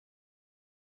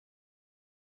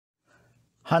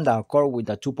Honda Accord with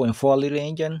the 2.4 liter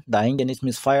engine. The engine is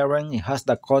misfiring. It has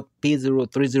the code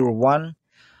p0301,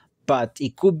 but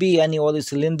it could be any other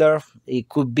cylinder. It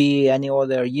could be any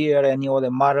other year, any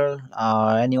other model,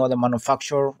 any other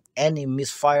manufacturer. Any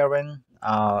misfiring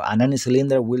and any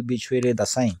cylinder will be treated the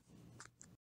same.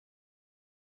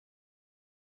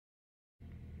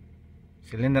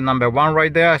 Cylinder number 1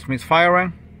 right there is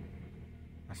misfiring,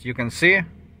 as you can see.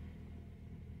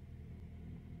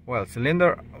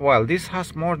 Well, this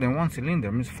has more than one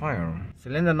cylinder misfiring.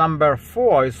 Cylinder number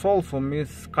 4 is also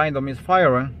kind of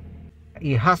misfiring.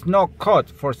 It has no code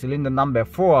for cylinder number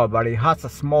 4, but it has a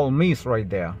small miss right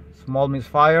there. Small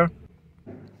misfire.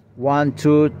 1,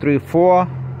 2, 3, 4,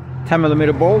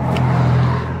 10mm bolt.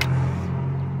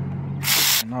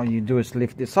 And all you do is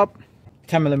lift this up.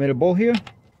 10mm bolt here.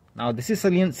 Now this is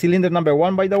cylinder number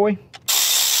 1, by the way.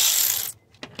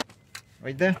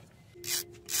 Right there.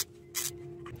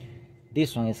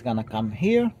 This one is gonna come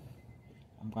here.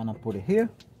 I'm gonna put it here.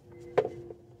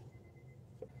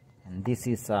 And this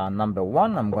is number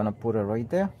 1. I'm gonna put it right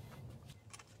there.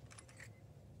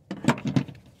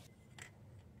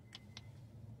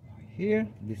 Right here.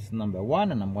 This is number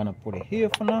 1, and I'm gonna put it here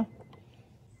for now.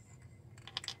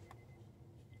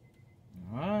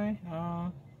 Alright,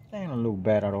 they don't look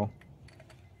bad at all.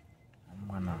 I'm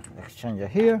gonna exchange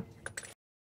it here.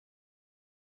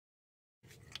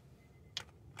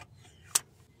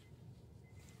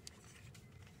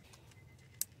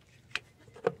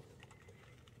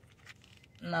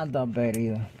 Not that bad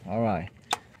either.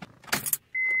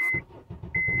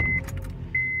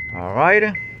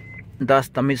 Alright, that's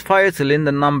the misfire.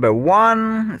 Cylinder number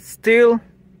 1 still.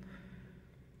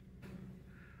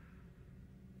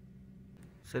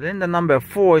 Cylinder number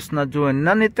 4 is not doing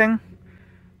anything,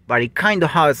 but it kind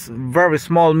of has very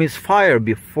small misfire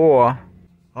before.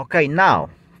 Okay, now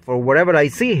for whatever I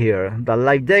see here, the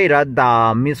live data,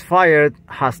 the misfire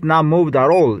has not moved at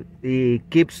all. It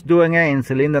keeps doing it in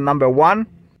cylinder number 1,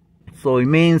 so it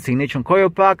means ignition coil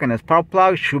pack and a spark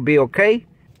plug should be okay.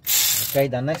 Okay,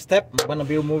 the next step, I'm gonna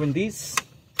be removing this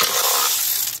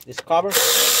cover.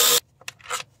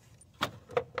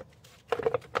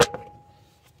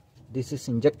 This is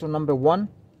injector number 1,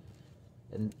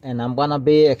 and I'm gonna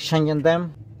be exchanging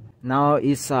them. Now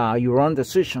it's your own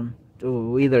decision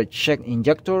to either check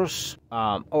injectors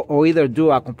or either do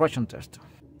a compression test.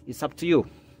 It's up to you.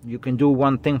 You can do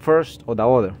one thing first or the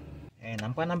other. And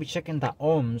I'm gonna be checking the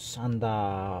ohms and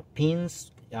the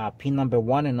pins, pin number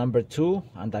 1 and number 2,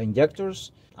 and the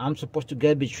injectors. I'm supposed to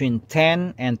get between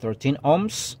 10 and 13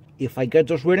 ohms. If I get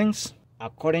those readings,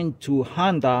 according to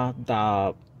Honda,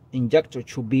 the injector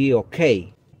should be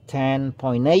okay.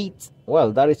 10.8,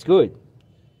 well, that is good.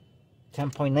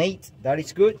 10.8, that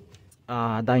is good.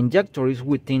 The injector is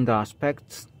within the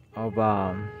specs of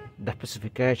the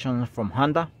specifications from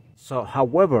Honda. So,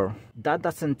 however, that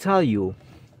doesn't tell you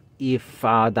if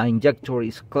the injector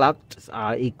is clogged.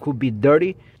 It could be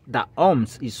dirty. The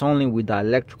ohms is only with the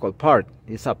electrical part.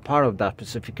 It's a part of the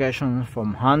specification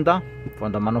from Honda,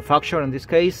 from the manufacturer in this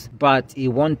case, but it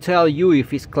won't tell you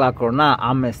if it's clogged or not.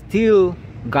 I'm still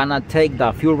gonna take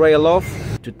the fuel rail off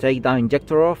to take the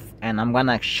injector off, and I'm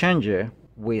gonna exchange it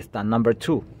with the number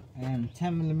 2. And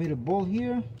 10mm bolt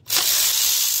here,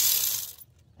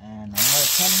 and another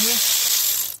 10 here,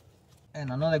 and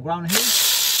another ground here.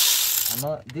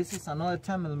 This is another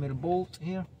 10mm bolt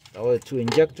here. The other 2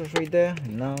 injectors right there,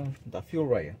 and now the fuel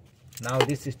rail. Now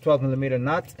this is 12mm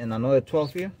nut and another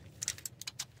 12 here.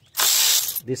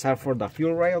 These are for the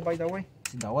fuel rail, by the way.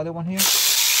 See the other one here.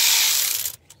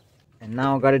 And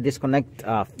now I gotta disconnect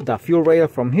the fuel rail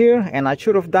from here, and I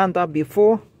should have done that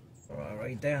before.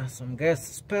 Right there, some gas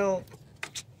spill.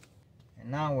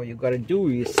 And now what you gotta do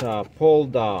is pull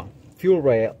the fuel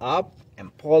rail up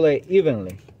and pull it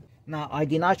evenly. Now I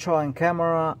did not show on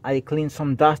camera. I cleaned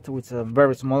some dust with a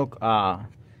very small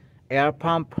air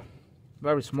pump,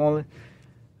 very small,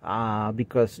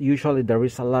 because usually there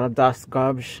is a lot of dust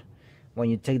garbage when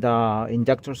you take the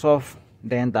injectors off.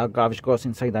 Then that garbage goes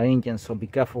inside the engine, so be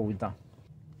careful with that.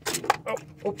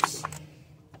 Oh, oops.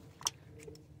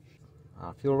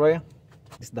 Fuel rail.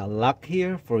 It's the lock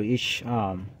here for each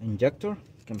injector.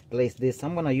 You can place this.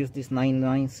 I'm gonna use this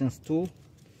 9/9 tool.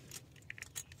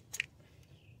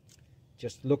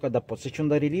 Just look at the position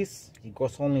that it is. It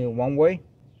goes only one way.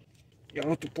 You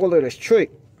have to pull it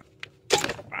straight.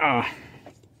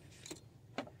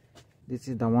 This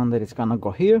is the one that is gonna go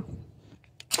here.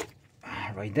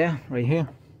 Right there, right here.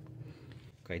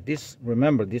 Okay, this,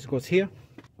 remember, this goes here.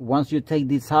 Once you take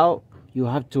this out, you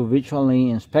have to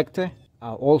visually inspect it.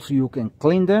 Also, you can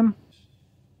clean them.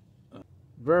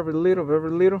 Very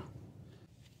little,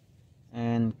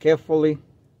 and carefully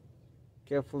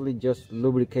carefully just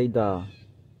lubricate the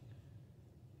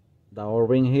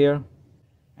O-ring here,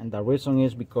 and the reason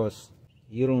is because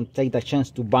you don't take the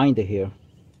chance to bind it here,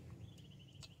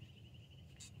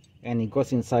 and it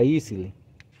goes inside easily.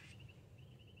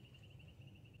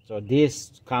 So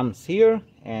this comes here,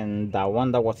 and the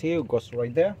one that was here goes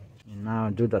right there. And now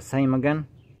do the same again.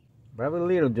 Very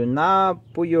little. Do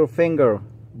not put your finger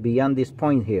beyond this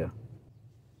point here.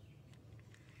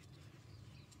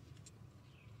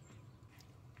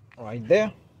 Right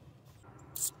there.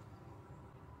 So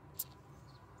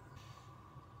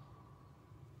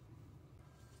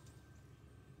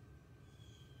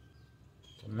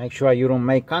make sure you don't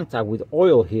make contact with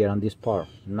oil here on this part.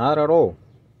 Not at all.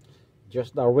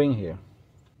 Just the ring here.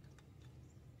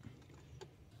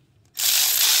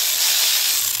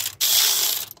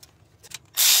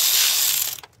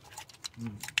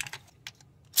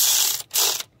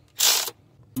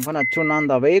 I'm gonna turn on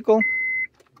the vehicle.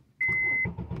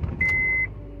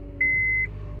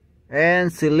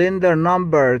 And cylinder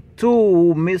number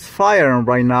 2 misfiring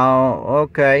right now.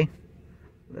 Okay.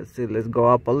 Let's see, let's go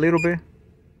up a little bit.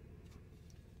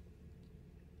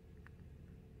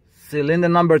 Cylinder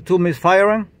number 2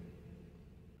 misfiring.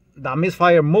 The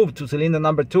misfire moved to cylinder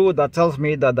number 2. That tells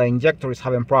me that the injector is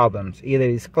having problems. Either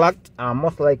it's clogged,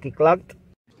 most likely clogged.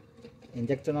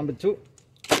 Injector number 2.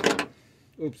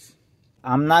 Oops.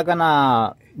 I'm not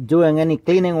gonna doing any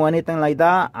cleaning or anything like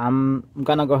that. I'm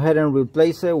gonna go ahead and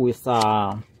replace it with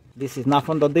this is not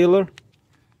from the dealer.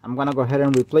 I'm gonna go ahead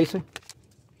and replace it.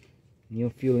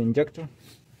 New fuel injector.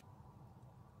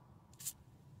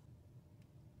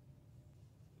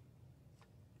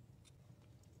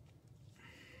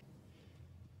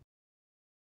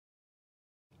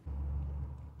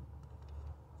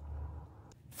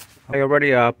 I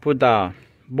already put the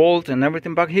bolt and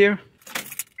everything back here.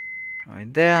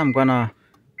 Right there, I'm gonna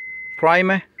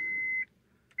prime it.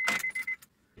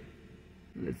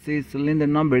 Let's see, cylinder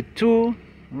number 2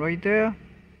 right there.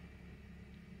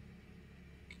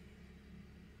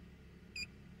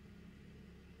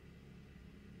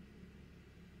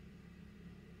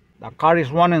 The car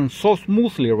is running so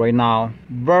smoothly right now.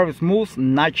 Very smooth,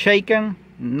 not shaking,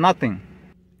 nothing.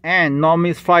 And no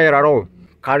misfire at all.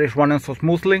 Car is running so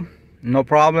smoothly, no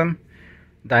problem.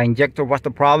 The injector was the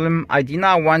problem. I did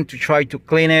not want to try to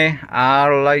clean it. I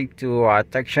like to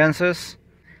take chances.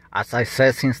 As I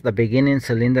said since the beginning,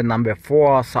 cylinder number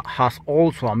 4 has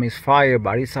also a misfire,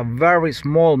 but it's a very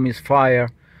small misfire.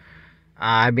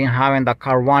 I've been having the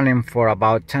car running for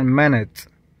about 10 minutes.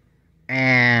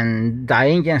 And the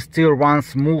engine still runs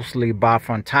smoothly, but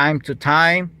from time to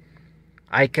time,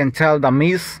 I can tell the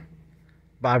miss,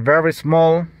 but very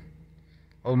small,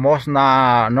 almost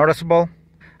not noticeable.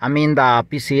 I mean, the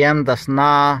PCM does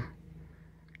not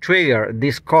trigger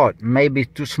this code. Maybe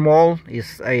too small.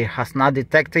 It has not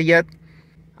detected yet.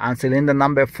 And cylinder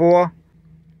number 4,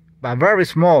 but very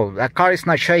small. The car is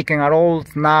not shaking at all.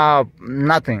 It's not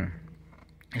nothing.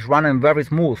 It's running very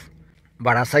smooth.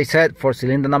 But as I said, for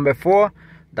cylinder number 4,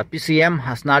 the PCM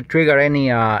has not triggered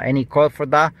any code for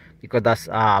that because that's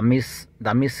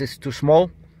the miss is too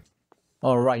small.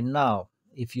 All right, now,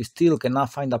 if you still cannot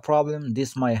find the problem,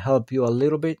 this might help you a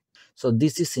little bit. So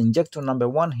this is injector number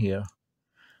 1 here.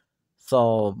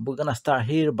 So we're gonna start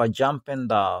here by jumping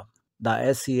the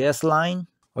SES line,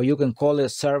 or you can call it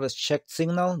service check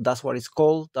signal. That's what it's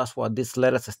called. That's what these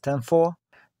letters stand for.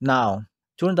 Now,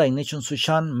 turn the ignition switch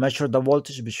on, measure the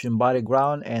voltage between body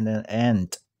ground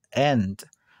and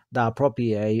the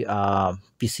appropriate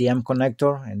PCM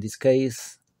connector. In this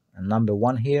case, number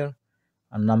 1 here,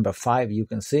 and number 5 you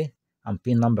can see, and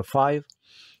pin number 5.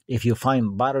 If you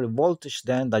find battery voltage,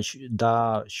 then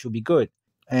that should be good.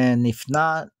 And if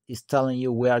not, it's telling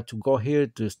you where to go here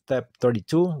to step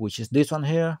 32, which is this one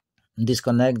here.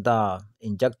 Disconnect the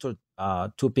injector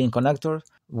 2-pin connector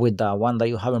with the one that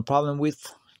you having problem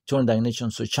with. Turn the ignition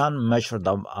switch on, measure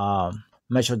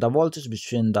the voltage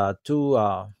between the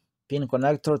 2-pin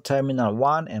connector, terminal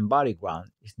 1 and body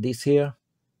ground. It's this here,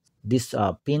 this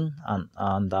pin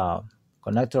and the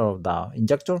connector of the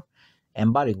injector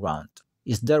and body ground.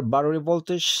 Is there battery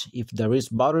voltage? If there is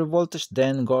battery voltage,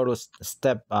 then go to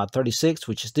step 36,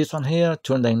 which is this one here.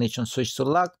 Turn the ignition switch to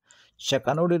lock. Check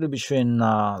annuity between,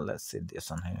 let's see, this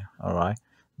one here. All right.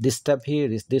 This step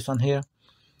here is this one here.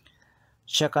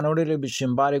 Check annuity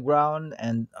between body ground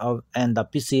and the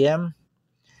PCM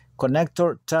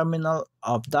connector terminal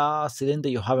of the cylinder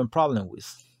you're having problem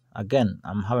with. Again,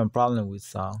 I'm having problem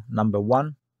with number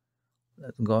 1.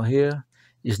 Let's go here.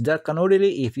 Is there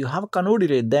continuity? If you have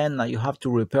continuity, then you have to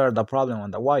repair the problem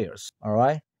on the wires. All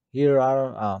right. Here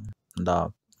are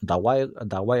the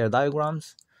wire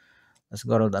diagrams. Let's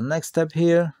go to the next step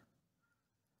here.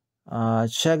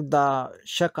 check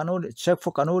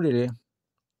for continuity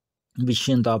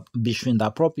between the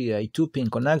appropriate 2-pin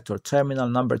connector terminal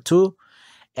number 2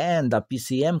 and the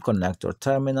PCM connector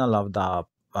terminal of the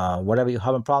whatever you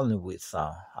have a problem with.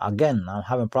 Again, I'm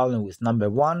having a problem with number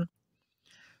 1,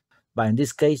 but in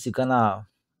this case you're gonna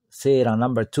see it on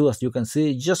number 2. As you can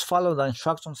see, just follow the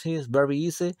instructions here. It's very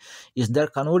easy. Is there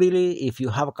continuity? If you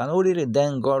have continuity,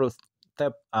 then go to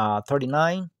step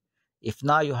 39. If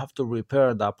not, you have to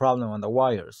repair the problem on the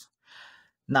wires.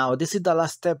 Now this is the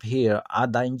last step here.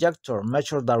 At the injector,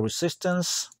 measure the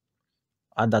resistance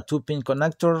at the 2-pin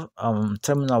connector,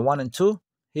 terminal 1 and 2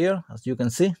 here, as you can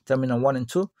see, terminal 1 and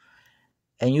 2,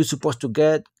 and you're supposed to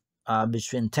get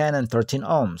between 10 and 13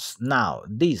 ohms. Now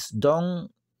this, don't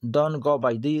go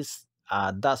by this.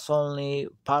 That's only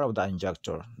part of the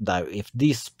injector. That if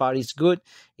this part is good,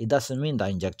 it doesn't mean the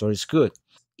injector is good.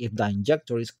 If the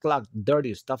injector is clogged,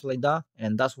 dirty, stuff like that,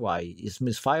 and that's why it's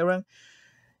misfiring,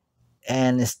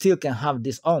 and it still can have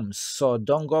these ohms. So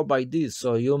don't go by this.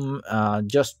 So you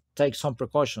just take some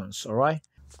precautions. All right.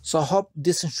 So I hope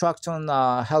this instruction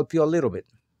help you a little bit.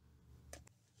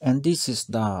 And this is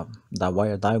the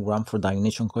wire diagram for the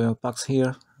ignition coil packs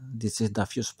here. This is the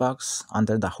fuse packs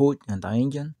under the hood and the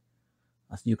engine.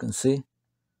 As you can see,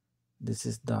 this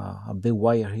is a big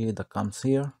wire here that comes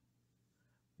here.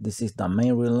 This is the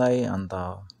main relay and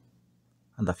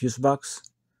the fuse box.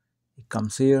 It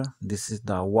comes here. This is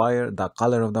the wire, the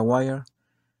color of the wire,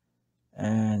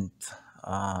 and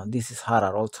this is hot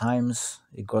at all times.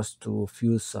 It goes to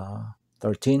fuse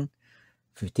 13,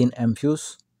 15 M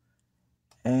fuse.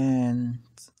 And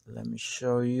let me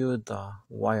show you the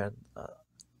wire,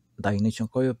 the ignition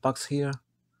coil packs here.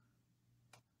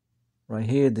 Right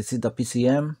here, this is the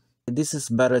PCM. This is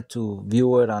better to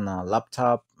view it on a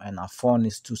laptop, and a phone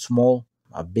is too small.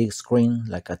 A big screen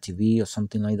like a TV or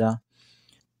something like that.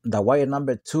 The wire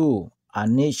number 2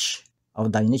 on each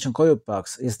of the ignition coil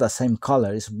packs is the same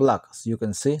color. It's black, as you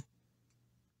can see.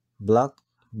 Black.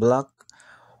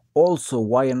 Also,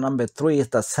 wire number 3 is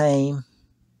the same.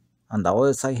 On the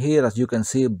other side here, as you can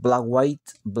see, black,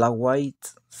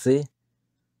 white. See,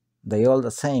 they all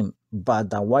the same, but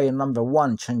the wire number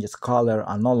 1 changes color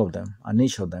on all of them, on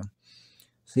each of them.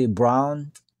 See,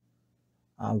 brown,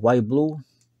 white, blue,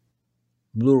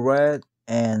 red,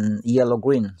 and yellow,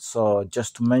 green. So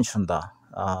just to mention the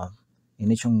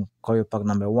ignition coil pack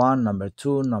number 1, number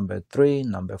 2, number 3,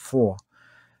 number 4.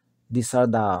 These are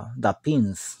the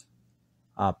pins.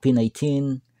 Pin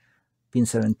 18, pin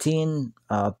 17,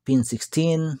 pin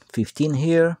 16, 15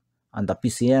 here, and the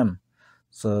PCM.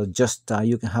 So just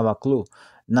you can have a clue.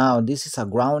 Now this is a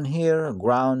ground here,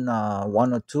 ground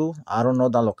 1 or 2. I don't know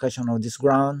the location of this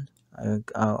ground.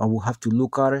 I will have to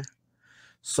look at it.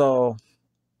 So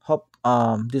hope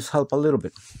this help a little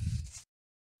bit.